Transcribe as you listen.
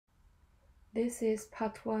This is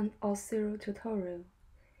part 1 Auth0 tutorial.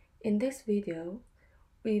 In this video,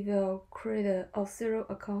 we will create an Auth0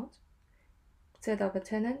 account, set up a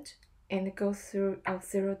tenant, and go through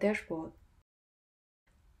Auth0 dashboard.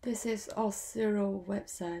 This is Auth0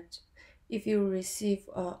 website. If you receive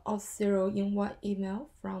a Auth0 invite email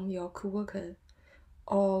from your coworker,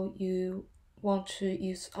 or you want to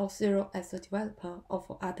use Auth0 as a developer or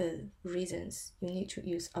for other reasons you need to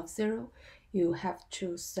use Auth0, you have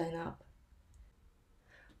to sign up.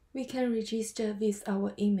 We can register with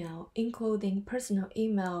our email, including personal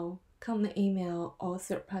email, company email, or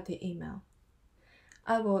third-party email.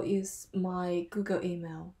 I will use my Google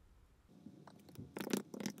email.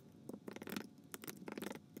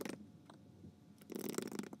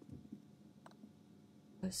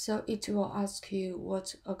 So it will ask you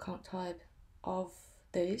what account type of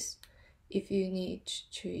this. If you need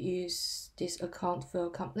to use this account for your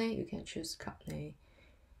company, you can choose company.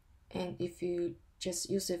 And if you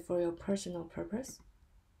just use it for your personal purpose,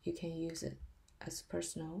 you can use it as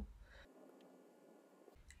personal.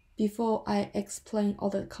 Before I explain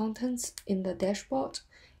all the contents in the dashboard,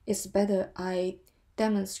 it's better I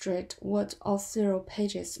demonstrate what Auth0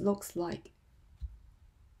 pages looks like.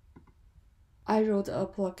 I wrote an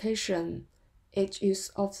application. It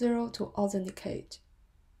uses Auth0 to authenticate.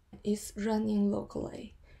 It's running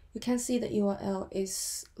locally. You can see the URL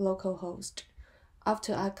is localhost.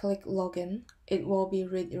 After I click login, it will be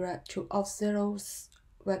redirected to Auth0's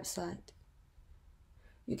website.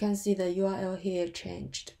 You can see the URL here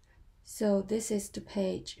changed. So this is the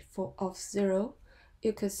page for Auth0.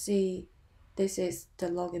 You could see this is the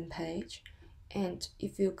login page. And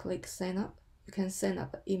if you click sign up, you can sign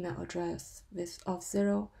up an email address with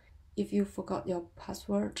Auth0. If you forgot your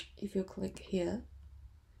password, if you click here,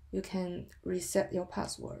 you can reset your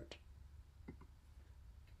password.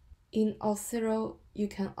 In Auth0, you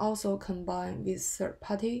can also combine with third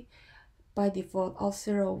party. By default,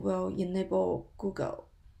 Auth0 will enable Google.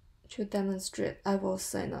 To demonstrate, I will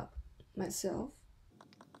sign up myself.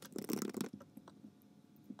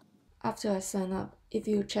 After I sign up, if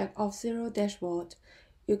you check Auth0 dashboard,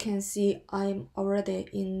 you can see I'm already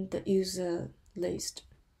in the user list.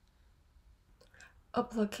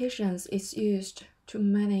 Applications is used to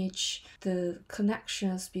manage the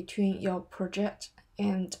connections between your project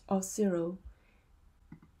and Auth0.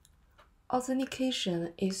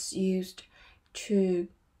 Authentication is used to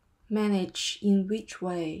manage in which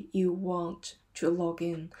way you want to log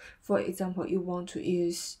in. For example, you want to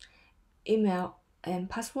use email and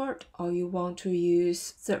password, or you want to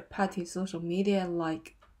use third-party social media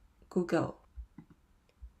like Google.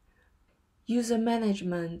 User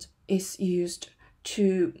management is used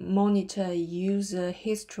to monitor user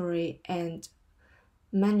history and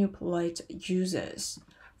manipulate users.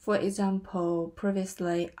 For example,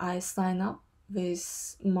 previously I signed up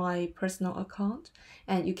with my personal account,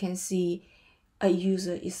 and you can see a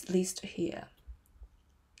user is listed here.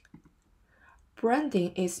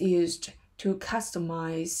 Branding is used to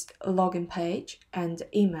customize a login page and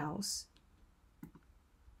emails.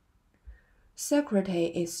 Security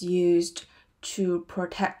is used to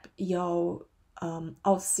protect your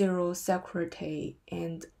Auth0 security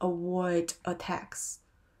and avoid attacks.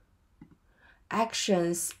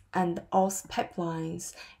 Actions and auth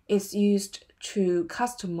pipelines is used to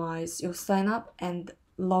customize your sign-up and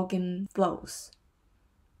login flows.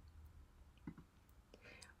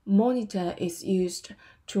 Monitor is used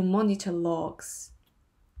to monitor logs.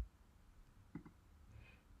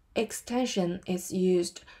 Extension is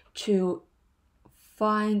used to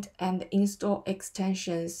find and install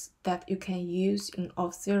extensions that you can use in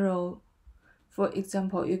Auth0. For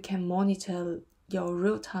example, you can monitor your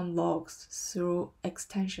real-time logs through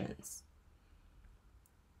extensions.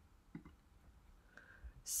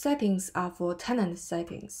 Settings are for tenant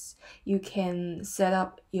settings. You can set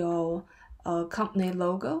up your company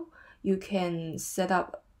logo, you can set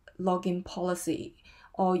up login policy,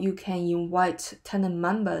 or you can invite tenant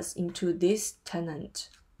members into this tenant.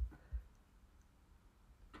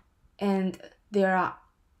 And there are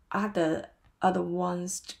other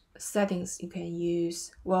advanced settings you can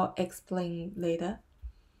use. We'll explain later.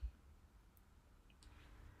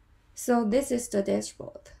 So this is the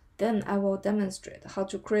dashboard. Then I will demonstrate how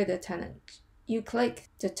to create a tenant. You click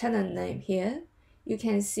the tenant name here. You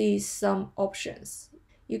can see some options.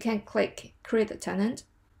 You can click create a tenant.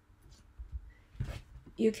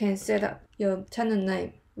 You can set up your tenant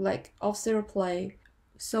name like Auth0 Play.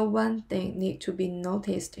 So one thing need to be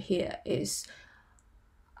noticed here is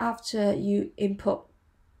after you input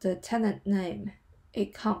the tenant name,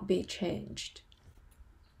 it can't be changed.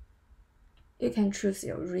 You can choose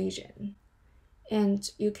your region.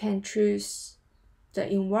 and you can choose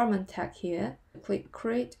the environment tag here. Click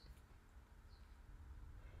create.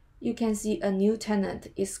 You can see a new tenant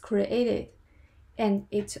is created and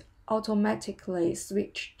it automatically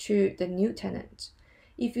switch to the new tenant.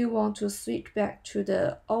 If you want to switch back to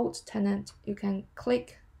the old tenant, you can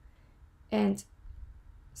click and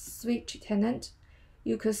switch tenant.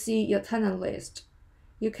 You could see your tenant list.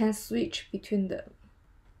 You can switch between them.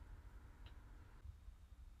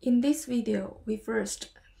 In this video, we first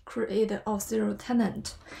create the Auth0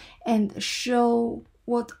 tenant and show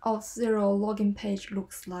what Auth0 login page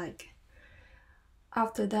looks like.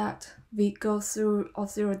 After that, we go through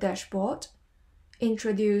Auth0 dashboard,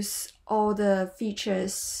 introduce all the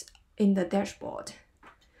features in the dashboard.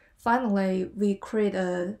 Finally, we create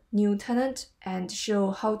a new tenant and show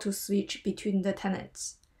how to switch between the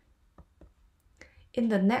tenants. In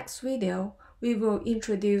the next video, we will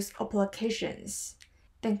introduce applications.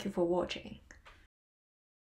 Thank you for watching.